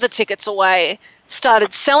 couldn't give the tickets away.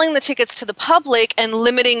 Started selling the tickets to the public and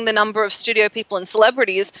limiting the number of studio people and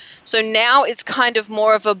celebrities. So now it's kind of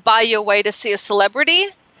more of a buy your way to see a celebrity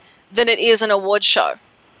than it is an award show.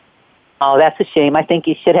 Oh, that's a shame. I think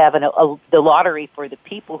you should have the lottery for the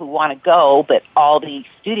people who want to go, but all the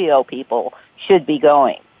studio people should be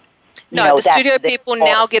going. No, the studio people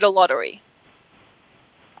now get a lottery.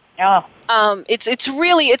 Oh. It's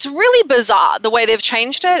really bizarre the way they've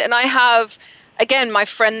changed it. And I have, again, my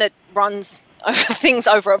friend that runs things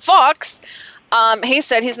over at Fox, he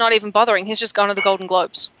said he's not even bothering. He's just going to the Golden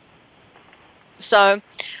Globes. So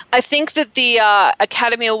I think that the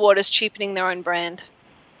Academy Award is cheapening their own brand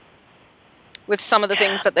with some of the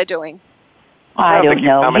things that they're doing. I don't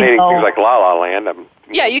know. Nominating things like La La Land.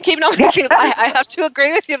 Yeah, you keep nominating things. I have to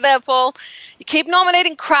agree with you there, Paul. You keep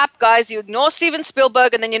nominating crap, guys. You ignore Steven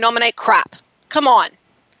Spielberg and then you nominate crap. Come on.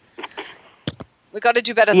 We've got to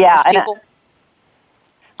do better than this, people.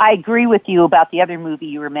 I agree with you about the other movie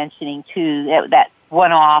you were mentioning, too, that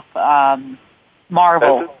one-off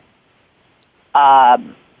Marvel. I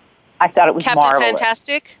thought it was Captain Marvel.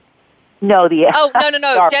 Fantastic? No,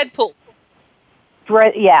 no, Deadpool.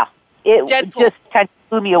 Yeah, it Deadpool. Just kind of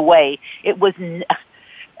blew me away. It was...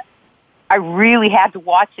 I really had to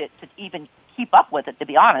watch it to even keep up with it, to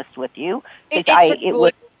be honest with you. It's a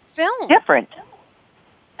good film. Different.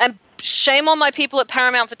 And shame on my people at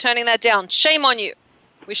Paramount for turning that down. Shame on you.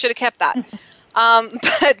 We should have kept that.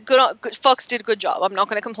 But Fox did a good job. I'm not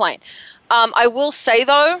going to complain. I will say,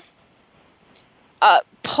 though,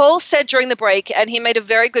 Paul said during the break, and he made a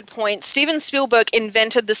very good point, Steven Spielberg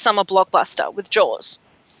invented the summer blockbuster with Jaws.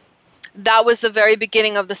 That was the very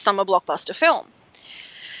beginning of the summer blockbuster film.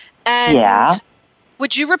 And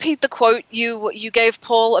would you repeat the quote you gave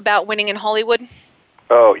Paul about winning in Hollywood?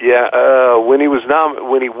 Oh yeah, when he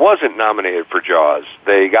wasn't nominated for Jaws,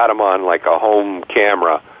 they got him on like a home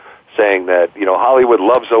camera, saying that Hollywood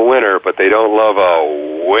loves a winner, but they don't love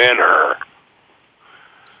a winner.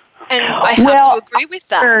 And I have to agree with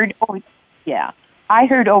that. I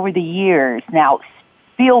heard over the years. Now,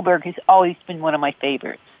 Spielberg has always been one of my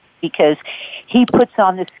favorites because he puts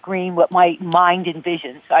on the screen what my mind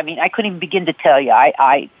envisions. I mean, I couldn't even begin to tell you.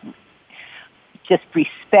 I just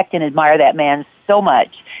respect and admire that man so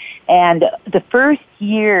much. And the first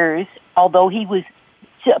years, although he was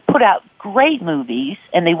put out great movies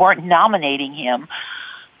and they weren't nominating him,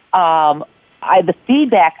 the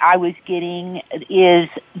feedback I was getting is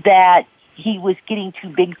that he was getting too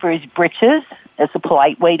big for his britches, as a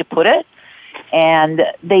polite way to put it, and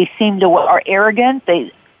they seemed to are arrogant.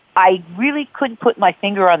 I really couldn't put my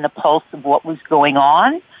finger on the pulse of what was going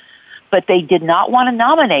on, but they did not want to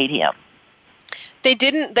nominate him. They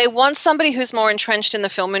didn't. They want somebody who's more entrenched in the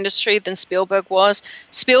film industry than Spielberg was.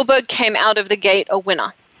 Spielberg came out of the gate a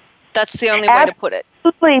winner. That's the only way to put it.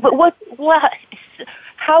 Absolutely, but what?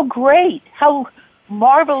 How great! How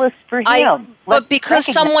marvelous for him! But because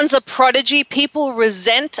someone's a prodigy, people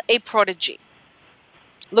resent a prodigy.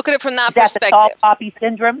 Look at it from that perspective. Is that the tall poppy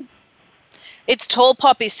syndrome? It's tall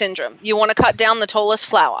poppy syndrome. You want to cut down the tallest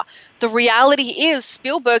flower. The reality is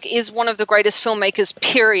Spielberg is one of the greatest filmmakers,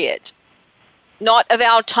 period. Not of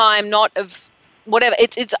our time, not of whatever.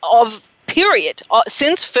 It's of period.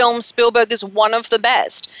 Since film, Spielberg is one of the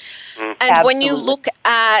best. And Absolutely. When you look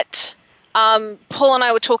at, Paul and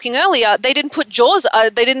I were talking earlier, they didn't put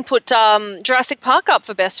Jurassic Park up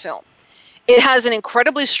for best film. It has an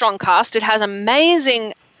incredibly strong cast. It has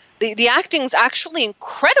amazing. The acting's actually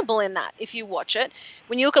incredible in that, if you watch it.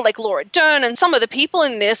 When you look at like Laura Dern and some of the people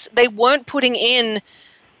in this, they weren't putting in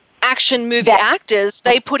action movie actors.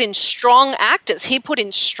 They put in strong actors. He put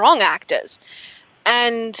in strong actors.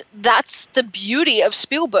 And that's the beauty of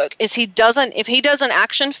Spielberg, is if he does an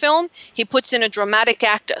action film, he puts in a dramatic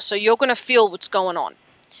actor. So you're going to feel what's going on.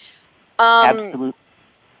 Absolutely.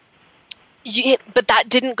 But that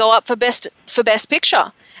didn't go up for best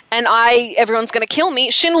picture. And everyone's going to kill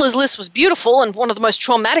me. Schindler's List was beautiful and one of the most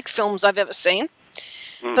traumatic films I've ever seen.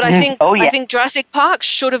 But I think Jurassic Park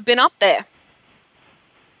should have been up there.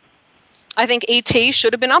 I think E.T.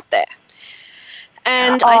 should have been up there.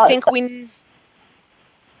 And I think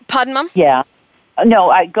Pardon, Mom? Yeah.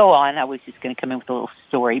 No, go on. I was just going to come in with a little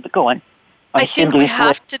story, but go on. I think we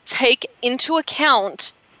have to take into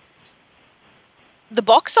account the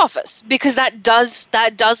box office, because that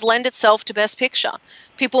does lend itself to Best Picture.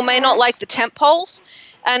 People may not like the tentpoles,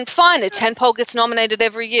 and fine, a tentpole gets nominated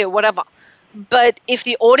every year, whatever. But if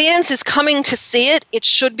the audience is coming to see it, it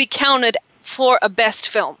should be counted for a best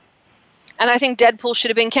film. And I think Deadpool should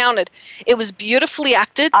have been counted. It was beautifully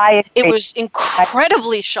acted. It was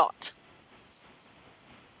incredibly shot.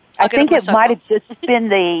 I think it might have just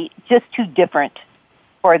been just too different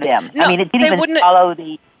for them. No, I mean, it didn't even follow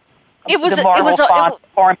the Marvel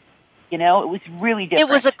form. It was really different.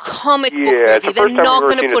 It was a comic book movie. It's the first They're not time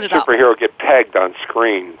going to put it up. Superhero get pegged on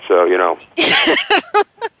screen, so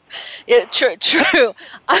Yeah, true.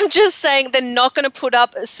 I'm just saying they're not going to put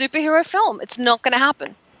up a superhero film. It's not going to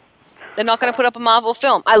happen. They're not going to put up a Marvel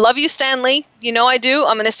film. I love you, Stan Lee. You know I do.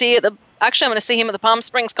 I'm going to see I'm going to see him at the Palm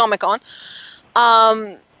Springs Comic-Con.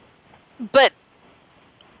 But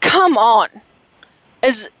come on,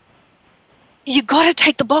 you got to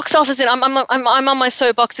take the box office in. I'm on my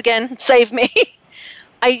soapbox again. Save me.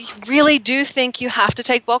 I really do think you have to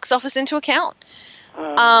take box office into account. We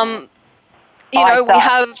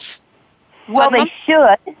have. Well, they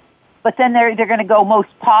should, but then they're going to go most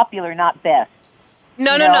popular, not best.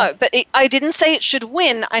 No. But I didn't say it should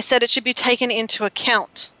win. I said it should be taken into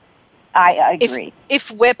account. I agree.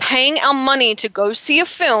 If we're paying our money to go see a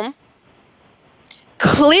film,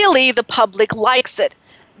 clearly the public likes it.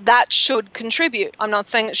 That should contribute. I'm not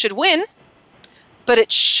saying it should win, but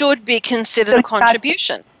it should be considered a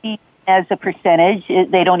contribution. As a percentage,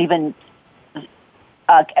 they don't even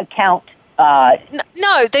account.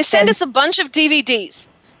 No, they send us a bunch of DVDs.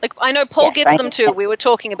 Like, I know Paul gets them too. We were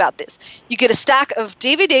talking about this. You get a stack of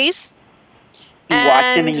DVDs. You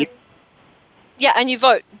watch them and Yeah, and you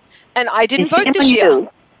vote. And I didn't vote shame this on year. you.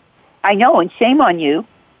 I know, and shame on you.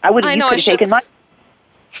 I would have. You could have taken my.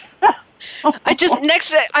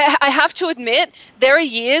 I have to admit, there are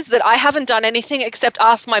years that I haven't done anything except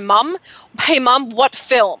ask my mum, hey, Mum, what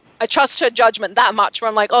film? I trust her judgment that much where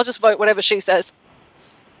I'm like, I'll just vote whatever she says.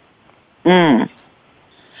 And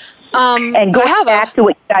going back to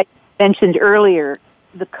what I mentioned earlier,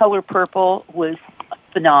 The Color Purple was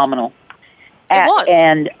phenomenal. It was.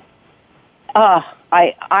 And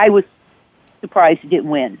I was surprised it didn't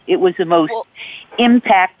win. It was the most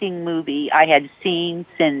impacting movie I had seen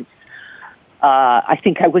since I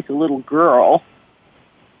think I was a little girl.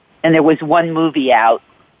 And there was one movie out.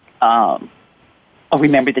 I'll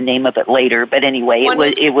remember the name of it later. But anyway,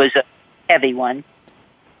 it was a heavy one.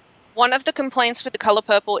 One of the complaints with The Color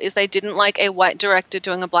Purple is they didn't like a white director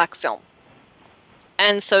doing a black film.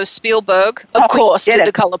 And so Spielberg, of course, did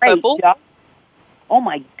The Color Purple. Job. Oh,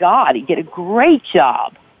 my God. He did a great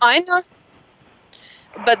job. I know.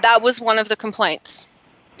 But that was one of the complaints.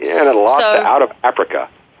 Yeah, and it lost to Out of Africa.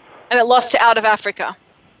 And it lost to Out of Africa.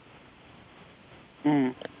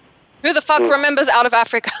 Who the fuck remembers Out of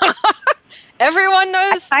Africa? Everyone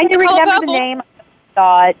knows I The Color remember Purple. the name. I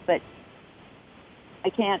saw it, but I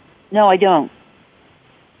can't. No, I don't.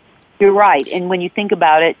 You're right. And when you think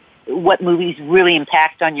about it, what movies really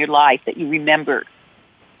impact on your life that you remember?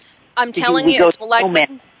 I'm telling you, it's like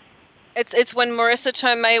it's when Marissa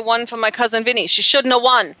Tomei won for My Cousin Vinny. She shouldn't have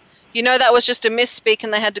won. You know that was just a misspeak,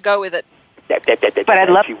 and they had to go with it. But I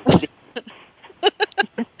love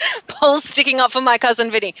Paul's sticking up for My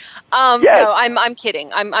Cousin Vinny. Yes. No, I'm kidding.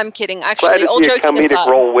 I'm kidding. Actually, all joking joking aside,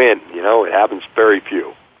 comedic role win. You know, it happens very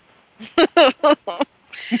few.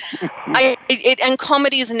 And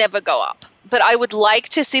comedies never go up. But I would like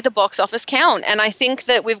to see the box office count. And I think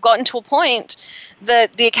that we've gotten to a point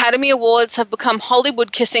that the Academy Awards have become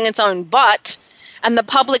Hollywood kissing its own butt, and the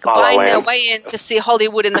public buying their way in to see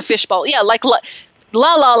Hollywood in the fishbowl. Yeah, like La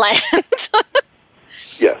La Land.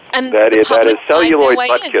 Yes, and that is celluloid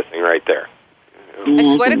butt kissing right there. I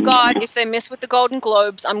swear to God, if they miss with the Golden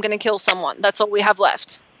Globes, I'm going to kill someone. That's all we have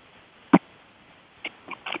left.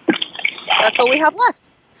 That's all we have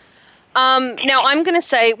left. Now, I'm going to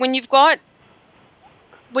say, when you've got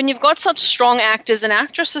such strong actors and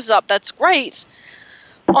actresses up, that's great.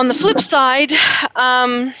 On the flip side,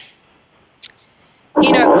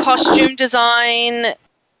 costume design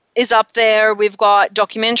is up there. We've got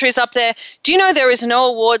documentaries up there. Do you know there is no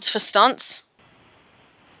awards for stunts?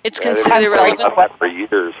 It's considered irrelevant. For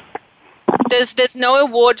years. There's no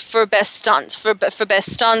award for best stunts, for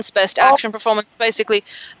best stunts, best action performance, basically.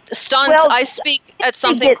 Stunts, I speak at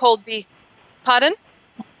something called the... Pardon?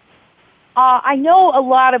 I know a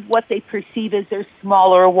lot of what they perceive as their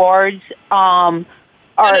smaller awards. No,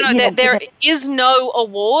 there is no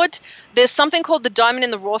award. There's something called the Diamond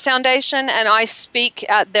in the Raw Foundation, and I speak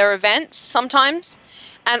at their events sometimes.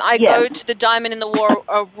 And I go to the Diamond in the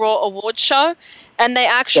Raw Award show, and they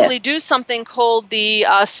actually do something called the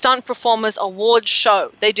Stunt Performers Award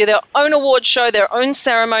Show. They do their own award show, their own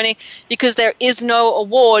ceremony, because there is no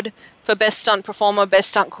award for Best Stunt Performer,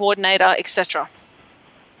 Best Stunt Coordinator, etc.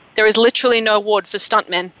 There is literally no award for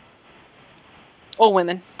stuntmen or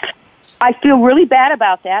women. I feel really bad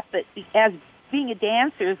about that, but as being a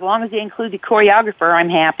dancer, as long as they include the choreographer, I'm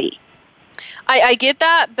happy. I get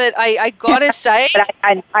that, but I gotta say...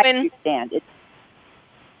 I understand it.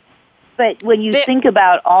 But when you think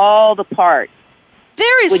about all the parts...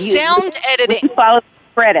 There is sound editing. When you follow the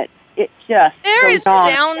credits, it just There goes is on.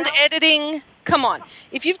 sound editing. Come on.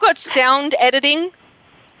 If you've got sound editing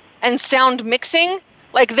and sound mixing,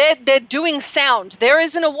 like they're doing sound. There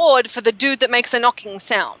is an award for the dude that makes a knocking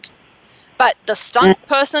sound. But the stunt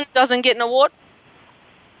person doesn't get an award?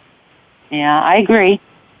 Yeah, I agree.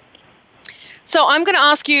 So I'm going to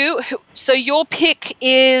ask you, so your pick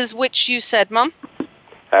is which you said, Mum?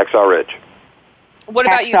 Hacksaw Ridge. What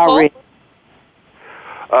about you, Paul? Ridge.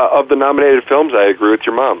 Of the nominated films, I agree with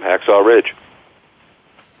your mom, Hacksaw Ridge.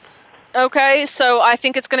 Okay, so I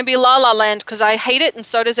think it's going to be La La Land because I hate it and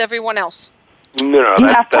so does everyone else. No,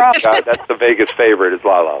 that's the Vegas favorite is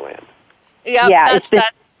La La Land. Yeah,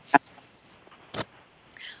 that's...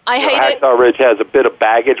 I hate it. Hacksaw Ridge has a bit of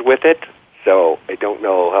baggage with it, so I don't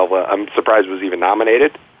know how well... I'm surprised it was even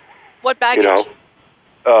nominated. What baggage?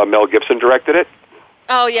 Mel Gibson directed it.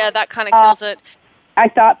 Oh, yeah, that kind of kills it. I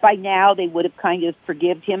thought by now they would have kind of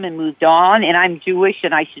forgived him and moved on, and I'm Jewish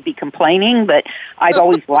and I should be complaining, but I've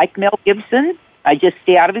always liked Mel Gibson. I just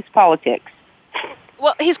stay out of his politics.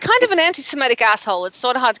 Well, he's kind of an anti-Semitic asshole. It's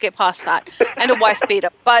sort of hard to get past that. And a wife beater.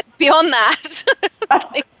 But beyond that,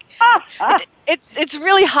 it's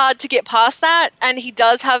really hard to get past that, and he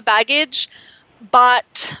does have baggage.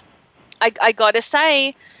 But I got to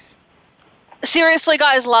say, seriously,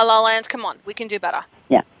 guys, La La Land, come on, we can do better.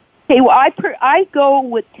 Yeah. Okay, well, I go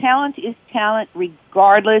with talent is talent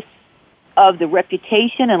regardless of the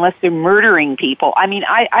reputation, unless they're murdering people. I mean,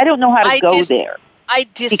 I don't know how to go there. I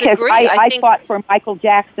disagree. Because I fought for Michael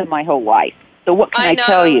Jackson my whole life. So what can I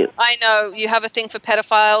tell you? I know. You have a thing for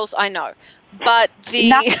pedophiles. I know. But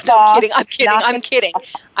I'm kidding.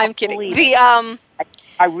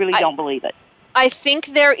 I really don't believe it. I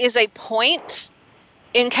think there is a point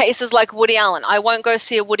in cases like Woody Allen. I won't go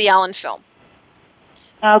see a Woody Allen film.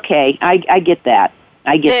 Okay, I get that.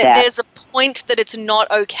 that. There's a point that it's not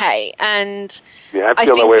okay, and I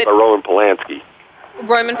feel that way about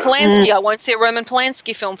Roman Polanski. I won't see a Roman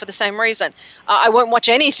Polanski film for the same reason. I won't watch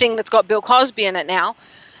anything that's got Bill Cosby in it now.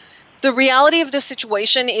 The reality of the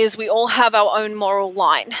situation is we all have our own moral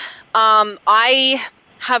line. I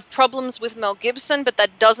have problems with Mel Gibson, but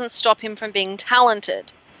that doesn't stop him from being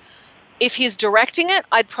talented. If he's directing it,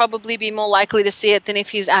 I'd probably be more likely to see it than if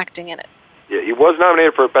he's acting in it. Yeah, he was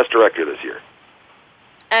nominated for Best Director this year.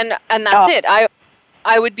 And that's it.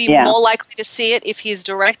 I would be more likely to see it if he's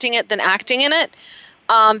directing it than acting in it,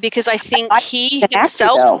 because I think he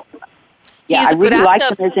himself, he's a good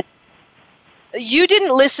actor. You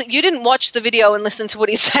didn't watch the video and listen to what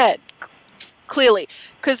he said, clearly,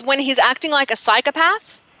 because when he's acting like a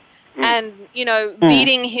psychopath and,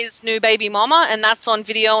 beating his new baby mama, and that's on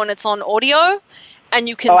video and it's on audio, and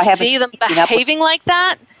you can see them behaving like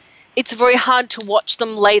that, it's very hard to watch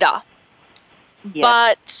them later. Yeah.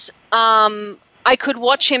 But I could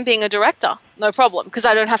watch him being a director, no problem, because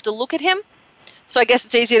I don't have to look at him. So I guess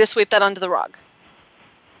it's easier to sweep that under the rug.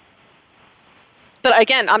 But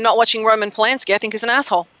again, I'm not watching Roman Polanski. I think he's an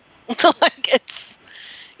asshole. It's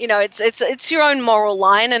your own moral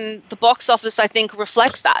line, and the box office, I think,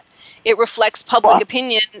 reflects that. It reflects public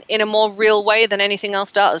opinion in a more real way than anything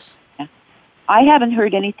else does. I haven't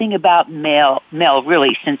heard anything about Mel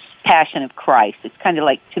really since Passion of Christ. It's kind of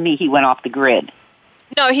like, to me, he went off the grid.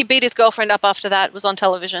 No, he beat his girlfriend up after that. It was on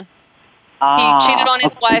television. He cheated on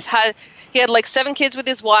his wife. He had like 7 kids with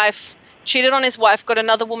his wife. Cheated on his wife, got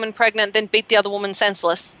another woman pregnant, then beat the other woman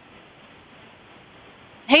senseless.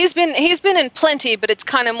 He's been in plenty, but it's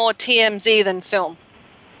kind of more TMZ than film.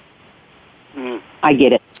 I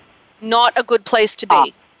get it. Not a good place to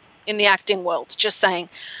be in the acting world, just saying.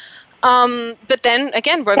 But then,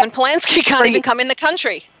 again, Roman Polanski can't even come in the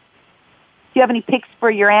country. Do you have any picks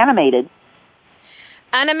for your animated?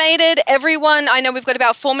 Animated, everyone, I know we've got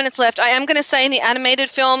about 4 minutes left. I am going to say in the animated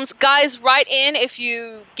films, guys, write in if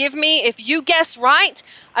you guess right,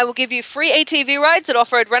 I will give you free ATV rides at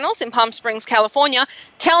Off-Road Rentals in Palm Springs, California.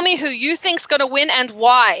 Tell me who you think's going to win and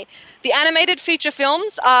why. The animated feature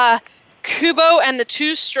films are Kubo and the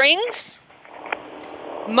Two Strings,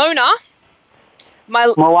 Mona,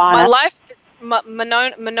 Mona, My Life,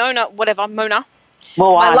 Moana,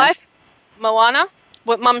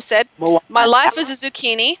 what Mum said. My Life is a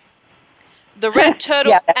Zucchini, The Red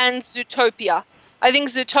Turtle, and Zootopia. I think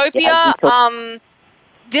Zootopia,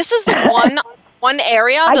 this is the one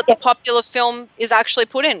area that the popular film is actually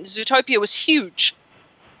put in. Zootopia was huge.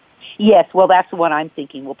 Yes, well, that's the one I'm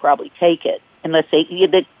thinking will probably take it. Unless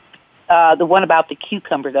the one about the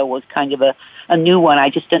cucumber, though, was kind of a new one. I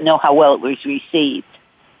just didn't know how well it was received.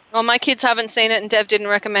 Well, my kids haven't seen it, and Dev didn't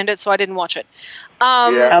recommend it, so I didn't watch it. I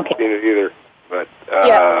haven't seen it either. But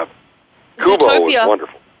Kubo was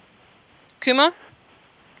wonderful. Kumo?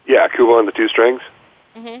 Yeah, Kubo and the Two Strings.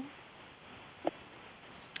 Mm-hmm.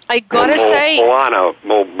 I gotta say, Moana.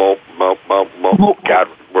 God,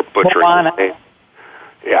 we're butchering his name.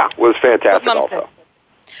 Yeah, was fantastic also.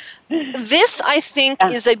 This, I think,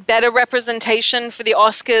 is a better representation for the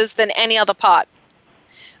Oscars than any other part.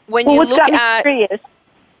 When you look at...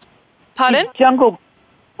 Pardon?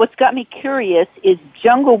 What's got me curious is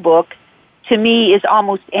Jungle Book, to me, is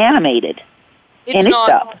almost animated. It's not.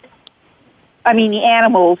 Itself. I mean, the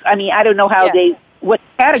animals, I don't know how what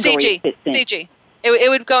category it fits in. CG. It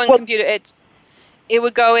would go in computer. It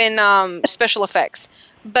would go in special effects.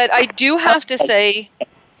 But I do have to say,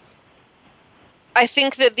 I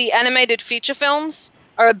think that the animated feature films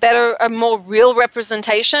are a more real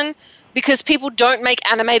representation because people don't make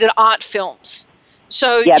animated art films.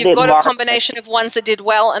 So you've got a combination of ones that did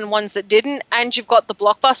well and ones that didn't, and you've got the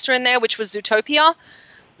blockbuster in there, which was Zootopia.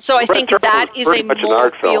 So I think that is a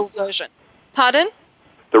more real version. Pardon?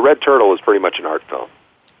 The Red Turtle is pretty much an art film.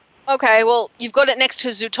 Okay, well, you've got it next to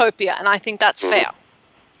Zootopia, and I think that's fair.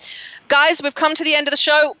 Guys, we've come to the end of the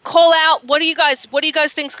show. Call out. What do you guys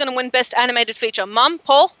think is going to win Best Animated Feature? Mum,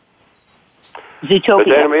 Paul? Zootopia.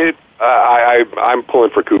 Best Animated? I'm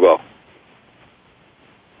pulling for Kubo.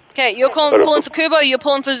 Okay, you're pulling for Kubo, you're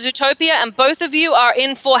pulling for Zootopia, and both of you are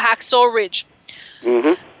in for Hacksaw Ridge.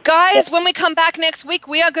 Mm-hmm. Guys, when we come back next week,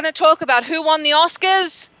 we are going to talk about who won the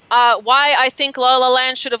Oscars, why I think La La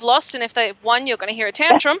Land should have lost, and if they won, you're going to hear a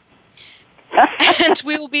tantrum. And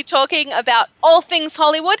we will be talking about all things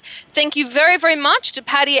Hollywood. Thank you very, very much to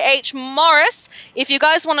Patty H. Morris. If you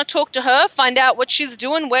guys want to talk to her, find out what she's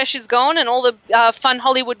doing, where she's going, and all the fun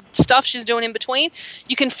Hollywood stuff she's doing in between,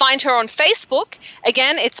 you can find her on Facebook.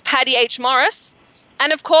 Again, it's Patty H. Morris.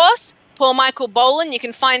 And, of course, Paul Michael Boland. You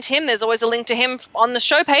can find him. There's always a link to him on the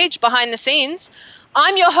show page, Behind the Scenes.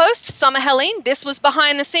 I'm your host, Summer Helene. This was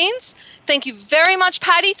Behind the Scenes. Thank you very much,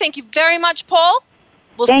 Patty. Thank you very much, Paul.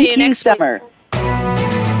 We'll see you next Summer. week.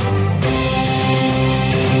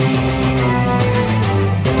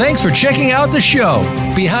 Thanks for checking out the show.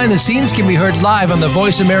 Behind the Scenes can be heard live on the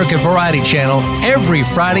Voice America Variety Channel every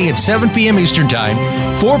Friday at 7 p.m. Eastern Time,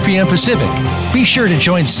 4 p.m. Pacific. Be sure to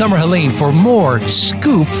join Summer Helene for more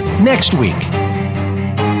Scoop next week.